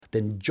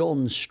than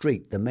John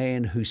Street, the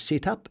man who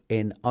set up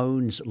and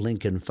owns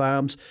Lincoln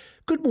Farms.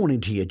 Good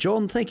morning to you,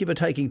 John. Thank you for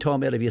taking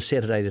time out of your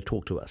Saturday to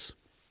talk to us.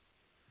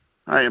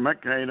 Hey,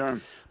 Mick, how you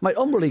doing? Mate,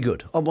 I'm really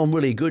good. I'm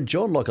really good,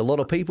 John. Like a lot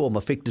of people, I'm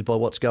affected by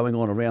what's going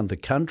on around the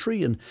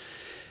country. And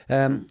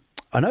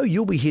I know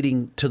you'll be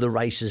heading to the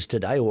races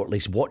today, or at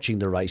least watching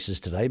the races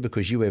today,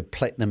 because you have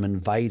Platinum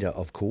Invader,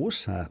 of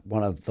course,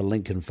 one of the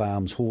Lincoln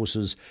Farms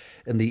horses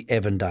in the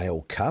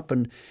Avondale Cup.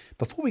 And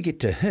before we get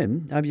to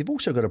him, you've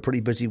also got a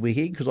pretty busy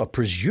weekend, because I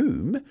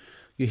presume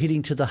you're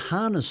heading to the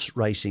harness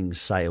racing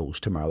sales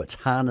tomorrow. It's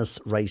Harness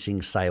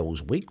Racing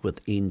Sales Week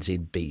with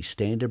NZB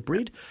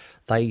Standardbred.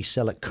 They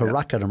sell at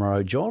Karaka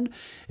tomorrow, John.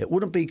 It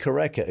wouldn't be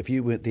Karaka if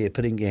you weren't there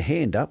putting your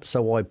hand up,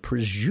 so I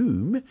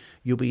presume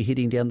you'll be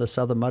heading down the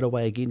Southern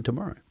Motorway again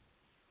tomorrow.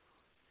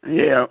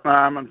 Yeah,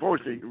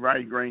 unfortunately,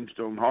 Ray Green's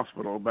still in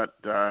hospital, but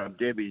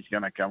Debbie's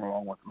going to come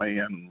along with me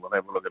and we'll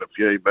have a look at a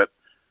few. But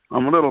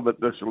I'm a little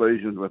bit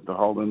disillusioned with the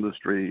whole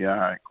industry,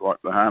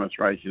 quite the harness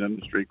racing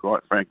industry,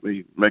 quite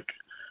frankly, Mick,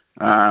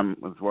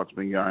 with what's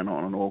been going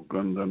on in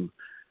Auckland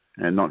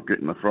and not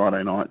getting the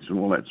Friday nights and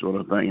all that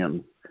sort of thing.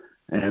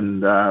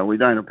 And we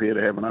don't appear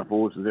to have enough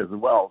horses as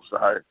well.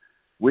 So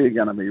we're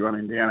going to be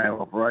running down our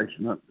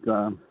operation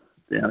down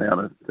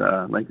out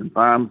at Lincoln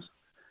Farms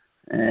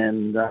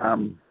and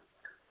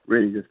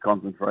really just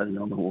concentrating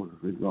on the horses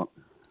we've got.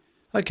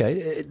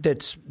 Okay,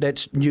 that's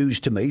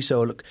news to me.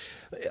 So, look,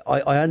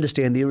 I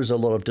understand there is a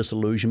lot of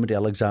disillusionment.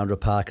 Alexandra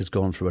Park has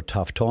gone through a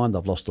tough time.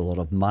 They've lost a lot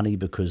of money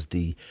because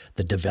the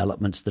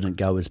developments didn't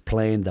go as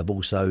planned.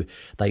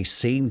 They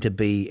seem to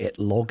be at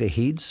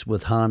loggerheads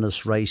with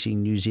Harness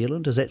Racing New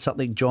Zealand. Is that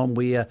something, John,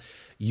 where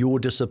you're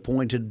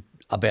disappointed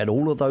about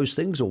all of those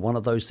things, or one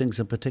of those things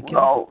in particular?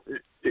 Well,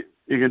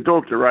 you can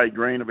talk to Ray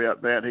Green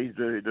about that. He's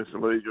very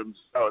disillusioned.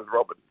 So is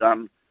Robert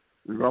Dunn.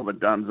 Robert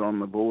Dunn's on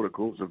the board, of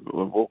course, of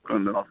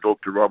Auckland, and I've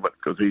talked to Robert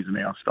because he's in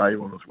our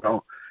stable as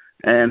well.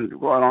 And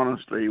quite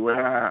honestly, we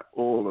are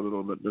all a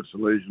little bit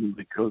disillusioned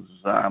because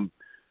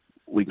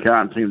we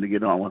can't seem to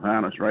get on with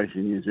Harness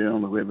Racing New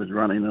Zealand, whoever's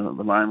running it at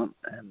the moment.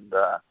 And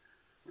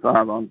as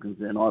far as I'm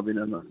concerned, I've been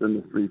in this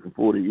industry for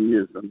 40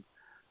 years, and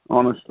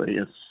honestly,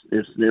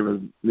 it's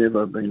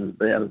never been as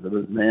bad as it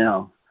is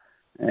now.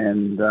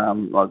 And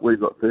like we've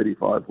got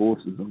 35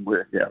 horses in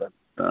work out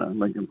at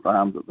Lincoln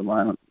Farms at the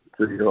moment.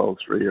 2-year-olds,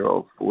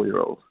 3-year-olds,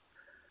 4-year-olds.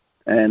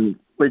 And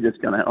we're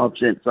just going to, I've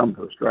sent some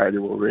to Australia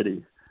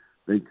already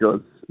because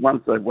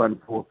once they've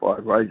won 4 or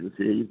 5 races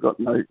here, you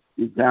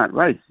can't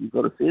race. You've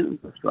got to send them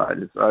to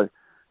Australia. So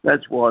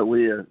that's why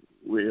we're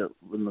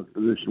in the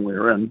position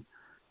we're in.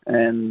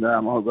 And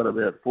I've got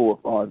about 4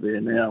 or 5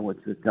 there now, which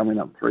are coming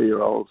up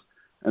 3-year-olds,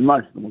 and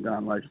most of them will go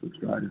and race in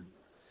Australia.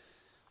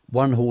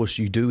 One horse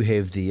you do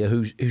have there,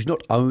 who's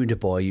not owned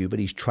by you, but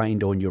he's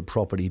trained on your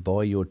property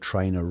by your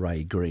trainer,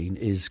 Ray Green,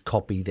 is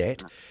Copy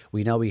That.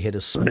 We know he had a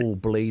small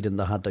bleed in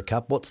the Hunter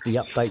Cup. What's the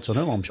updates on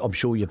him? I'm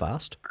sure you've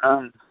asked.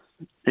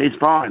 He's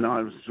fine.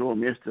 I saw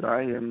him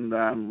yesterday,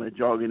 and we're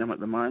jogging him at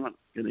the moment,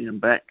 getting him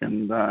back,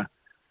 and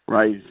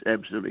Ray's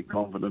absolutely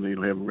confident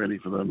he'll have him ready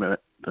for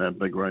the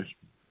big race.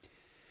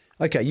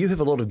 Okay, you have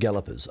a lot of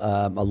gallopers.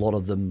 A lot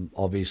of them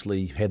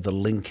obviously have the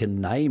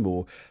Lincoln name,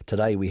 or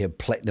today we have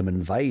Platinum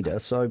Invader.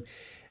 So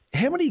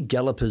how many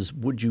gallopers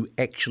would you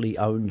actually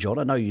own, John?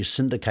 I know you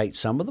syndicate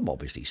some of them.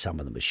 Obviously, some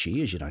of them are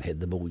shares. You don't have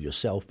them all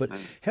yourself. But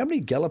how many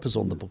gallopers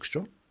on the books,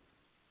 John?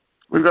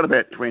 We've got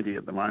about 20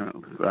 at the moment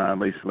with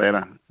Lease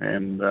Ladder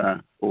and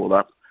all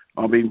up.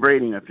 I've been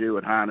breeding a few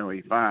at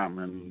Hanui Farm,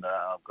 and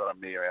I've got a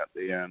mare out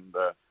there, and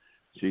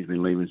she's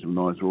been leaving some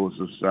nice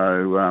horses.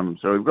 So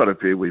we've got a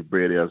few we've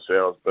bred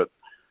ourselves, but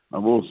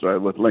I've also,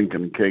 with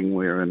Lincoln King,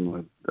 we're in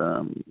with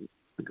the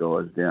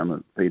guys down at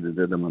Peter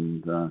Diddham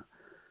and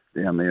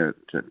down there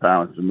at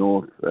Palmerston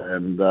North,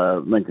 and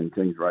Lincoln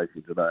King's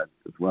racing today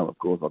as well, of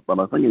course. But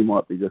I think he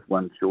might be just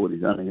one short.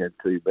 He's only had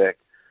 2 back.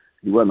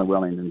 He won the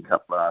Wellington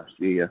Cup last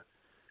year,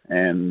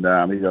 and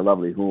he's a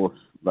lovely horse,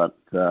 but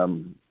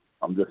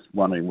I'm just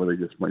wondering whether he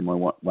just went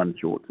one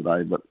short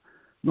today. But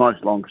nice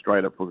long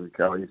straight up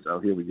Pukekohe, so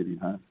here we get him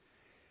home.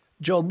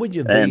 John, would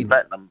you be...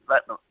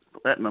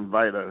 Platinum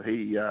Invader,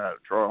 he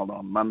trialled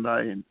on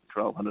Monday, and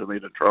 1,200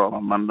 metre trial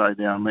on Monday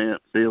down there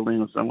at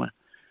Fielding or somewhere.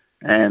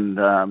 And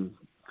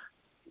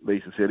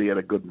Lisa said he had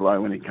a good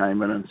blow when he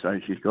came in, and so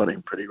she's got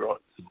him pretty right.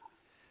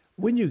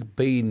 When you've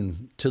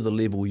been to the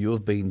level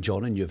you've been,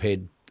 John, and you've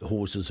had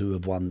horses who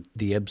have won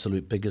the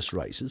absolute biggest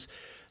races,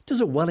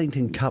 does a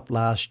Wellington Cup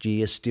last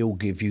year still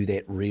give you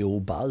that real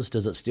buzz?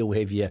 Does it still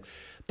have you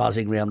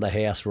buzzing around the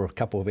house for a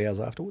couple of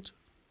hours afterwards?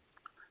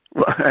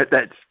 Well,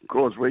 that's, of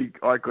course,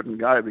 I couldn't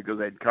go because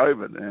I had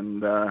COVID,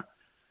 and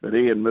but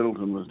Ian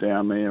Middleton was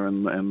down there,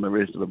 and the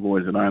rest of the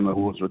boys that own the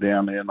horse were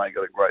down there, and they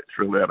got a great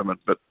thrill out of it.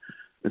 But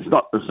it's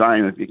not the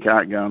same if you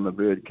can't go in the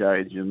bird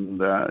cage,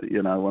 and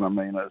you know what I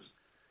mean, is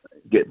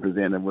get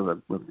presented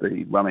with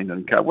the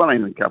Wellington Cup.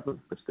 Wellington Cup is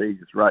a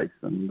prestigious race,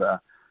 and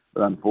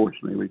but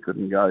unfortunately we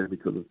couldn't go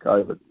because of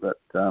COVID. But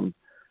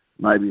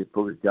maybe if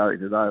Pukekohe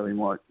today, we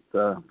might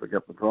pick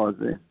up the prize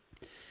there.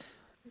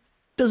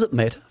 Does it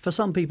matter? For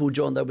some people,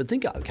 John, they would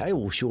think, okay,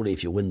 well, surely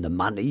if you win the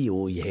money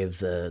or you have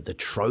the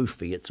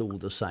trophy, it's all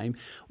the same.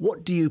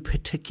 What do you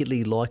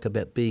particularly like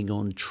about being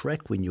on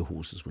track when your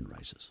horses win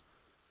races?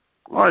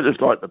 I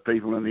just like the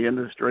people in the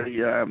industry,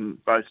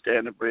 both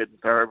standardbred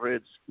and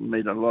thoroughbreds.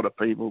 Meet a lot of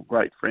people,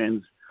 great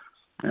friends,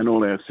 and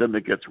all our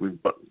syndicates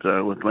we've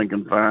got with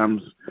Lincoln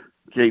Farms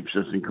keeps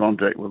us in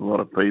contact with a lot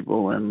of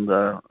people. And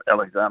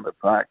Alexander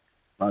Park,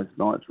 most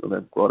nights we'll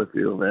have quite a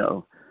few of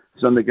our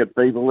syndicate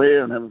people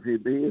there and have a few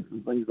beers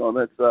and things like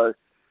that. So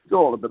it's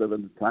all a bit of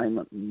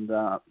entertainment. And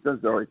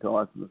since I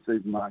retired from the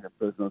supermarket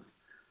business,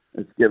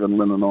 it's given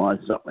Lynn and I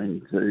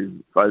something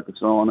to focus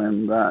on,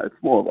 and it's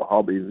more of a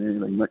hobby than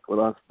anything, Mick, with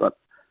us. But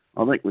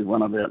I think we've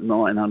won about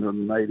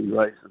 980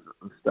 races at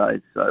this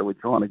stage, so we're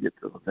trying to get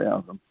to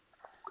 1,000,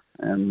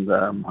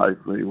 and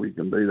hopefully we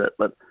can do that.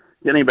 But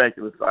getting back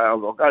to the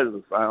sales, I'll go to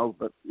the sales,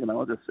 but,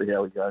 I'll just see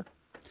how we go.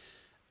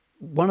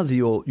 One of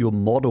your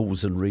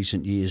models in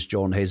recent years,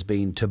 John, has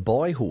been to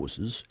buy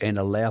horses and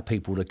allow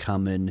people to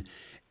come in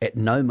at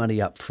no money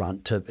up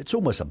front. It's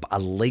almost a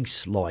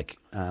lease-like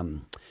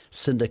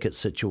syndicate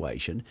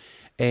situation.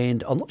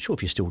 And I'm not sure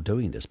if you're still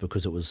doing this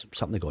because it was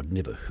something I'd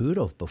never heard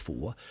of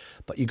before,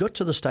 but you got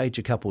to the stage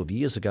a couple of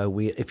years ago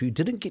where if you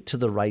didn't get to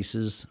the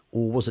races,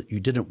 or was it you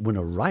didn't win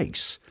a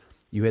race,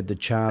 you had the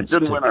chance to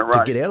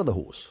get out of the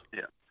horse.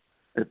 Yeah.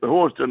 If the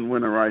horse didn't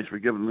win a race, we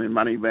give them their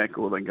money back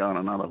or they go on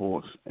another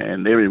horse.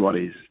 And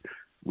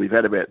we've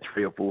had about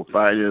 3 or 4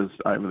 failures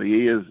over the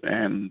years,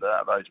 and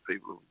those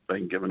people have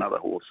been given other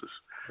horses.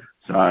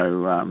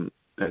 So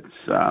it's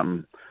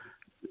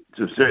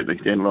to a certain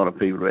extent, a lot of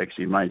people have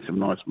actually made some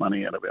nice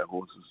money out of our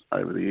horses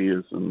over the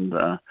years. And,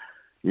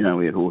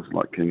 we had horses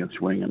like King of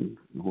Swing and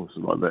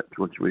horses like that,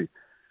 which we,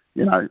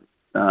 he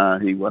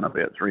won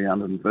about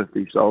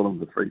 350, sold them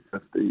for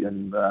 350,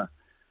 and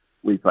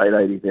we paid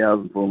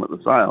 80,000 for them at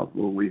the sales.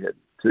 Well, we had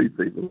 2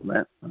 people in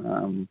that,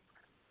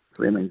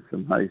 Flemings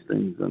from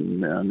Hastings and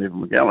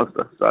Neville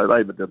McAllister. So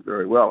they did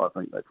very well. I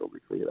think they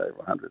probably cleared over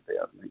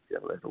 100,000 each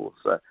out of that horse.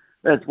 So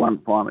that's one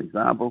prime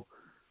example.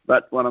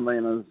 But what I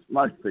mean is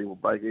most people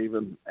break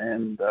even,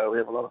 and we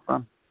have a lot of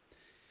fun.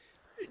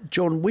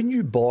 John, when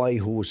you buy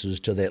horses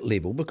to that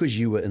level, because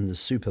you were in the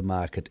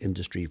supermarket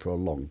industry for a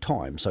long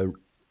time, so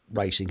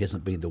racing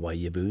hasn't been the way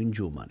you've earned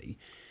your money,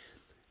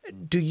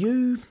 do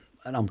you,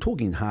 and I'm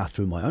talking half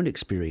through my own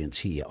experience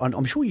here,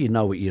 I'm sure you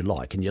know what you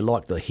like, and you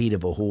like the head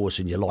of a horse,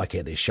 and you like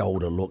how their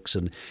shoulder looks,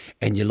 and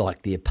you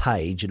like their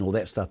page, and all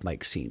that stuff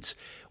makes sense.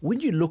 When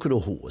you look at a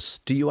horse,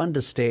 do you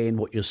understand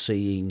what you're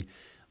seeing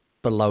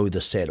below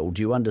the saddle?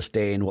 Do you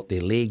understand what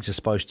their legs are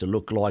supposed to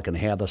look like and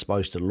how they're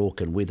supposed to look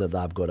and whether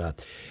they've got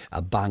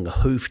a bung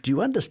hoof? Do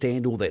you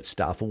understand all that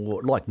stuff?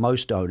 Or like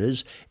most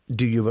owners,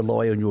 do you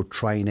rely on your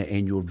trainer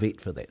and your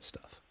vet for that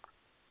stuff?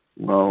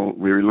 Well,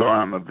 we rely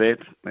on the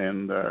vet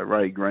and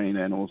Ray Green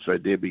and also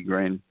Debbie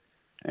Green.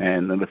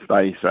 And then if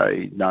they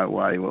say no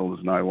way, well,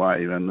 there's no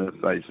way. And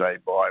if they say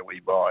buy, we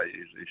buy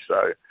usually.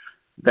 So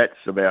that's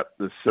about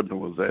as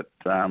simple as that.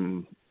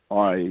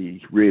 I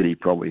really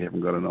probably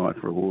haven't got an eye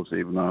for a horse,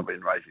 even though I've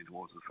been racing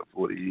horses for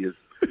 40 years.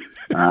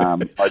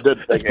 I did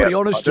That's pretty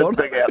honest, John.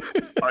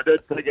 I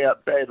did pick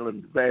out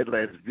Badlands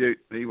Butte.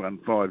 He won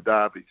 5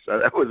 derbies, so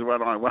that was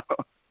one I won.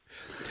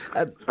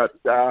 But,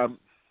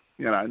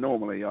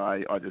 normally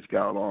I just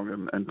go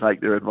along and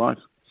take their advice.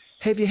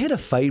 Have you had a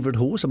favourite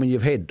horse? I mean,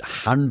 you've had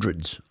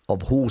hundreds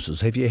of horses.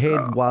 Have you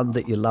had one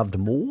that you loved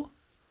more?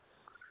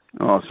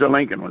 Oh, Sir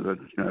Lincoln was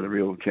the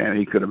real champion.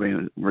 He could have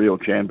been a real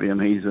champion.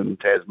 He's in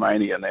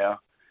Tasmania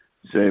now,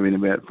 serving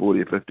about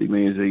 40 or 50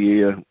 metres a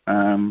year.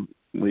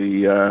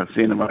 We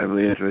sent him over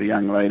there to a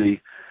young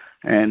lady,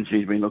 and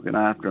she's been looking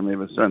after him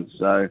ever since.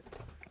 So,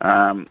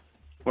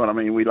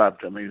 we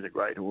loved him. He was a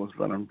great horse,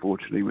 but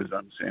unfortunately he was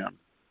unsound.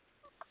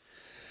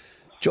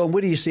 John,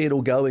 where do you see it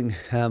all going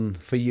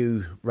for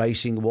you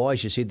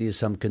racing-wise? You said there's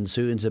some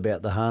concerns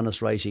about the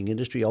harness racing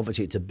industry.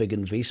 Obviously, it's a big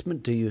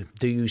investment. Do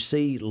you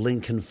see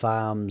Lincoln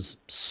Farms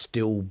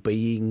still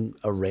being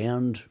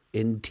around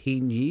in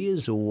 10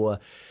 years, or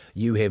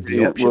you have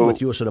the option with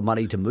your sort of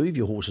money to move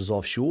your horses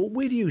offshore?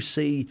 Where do you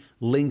see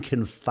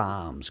Lincoln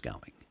Farms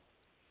going?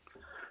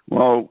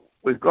 Well,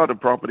 we've got a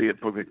property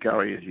at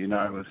Pukekohe, as you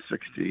know, with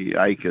 60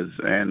 acres,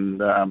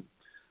 and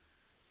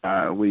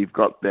we've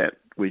got that.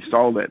 We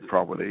sold that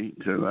property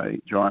to a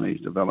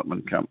Chinese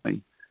development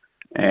company,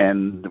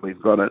 and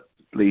we've got it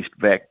leased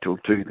back till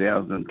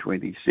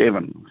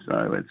 2027.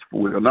 So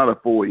we've got another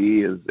 4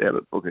 years out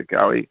at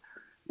Pukekohe,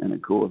 and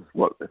of course,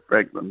 what the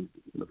Franklin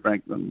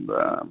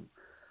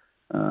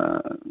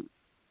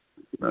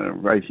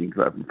Racing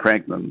Club and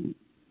Franklin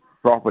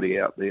property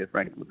out there,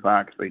 Franklin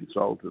Park's been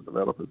sold to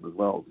developers as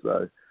well.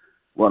 So,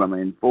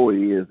 4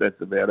 years,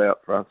 that's about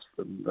out for us.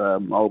 And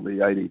I'll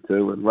be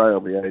 82 and Ray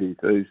will be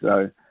 82.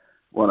 So,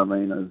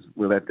 is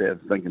we'll have to have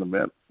thinking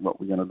about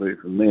what we're going to do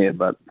from there.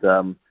 But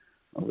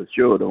I've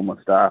assured all my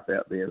staff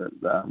out there that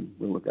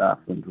we'll look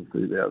after them until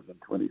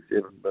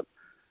 2027. But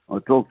I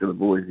talked to the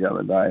boys the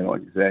other day,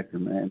 like Zach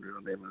and Andrew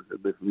and them, and said,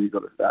 listen, you've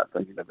got to start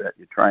thinking about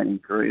your training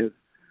careers.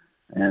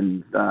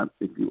 and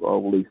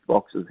I'll lease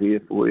boxes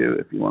here for you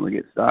if you want to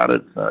get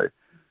started. So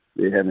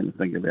they're having to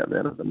think about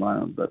that at the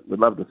moment. But we'd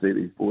love to see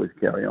these boys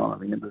carry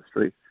on in the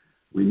industry.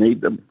 We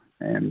need them,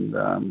 and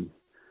at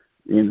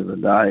the end of the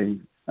day,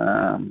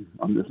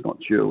 I'm just not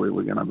sure where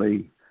we're going to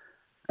be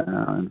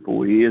in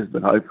 4 years,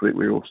 but hopefully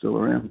we're all still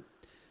around.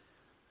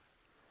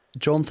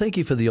 John, thank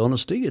you for the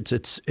honesty.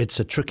 It's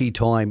a tricky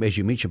time, as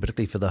you mentioned,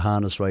 particularly for the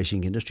harness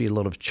racing industry. A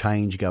lot of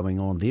change going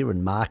on there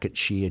and market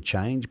share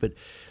change. But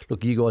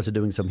look, you guys are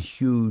doing some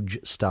huge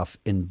stuff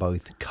in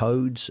both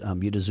codes.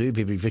 You deserve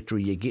every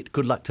victory you get.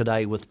 Good luck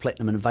today with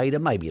Platinum Invader,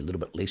 maybe a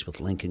little bit less with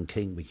Lincoln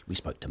King. We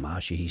spoke to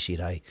Marsha. He said,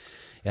 hey,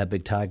 our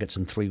big target's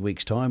in 3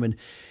 weeks' time.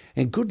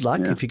 And good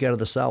luck if you go to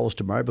the sales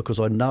tomorrow,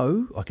 because I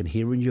know, I can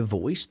hear in your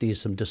voice,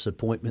 there's some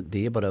disappointment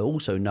there, but I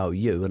also know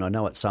you, and I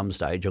know at some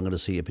stage I'm going to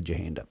see you put your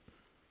hand up.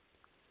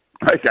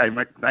 Okay,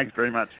 Mick, thanks very much.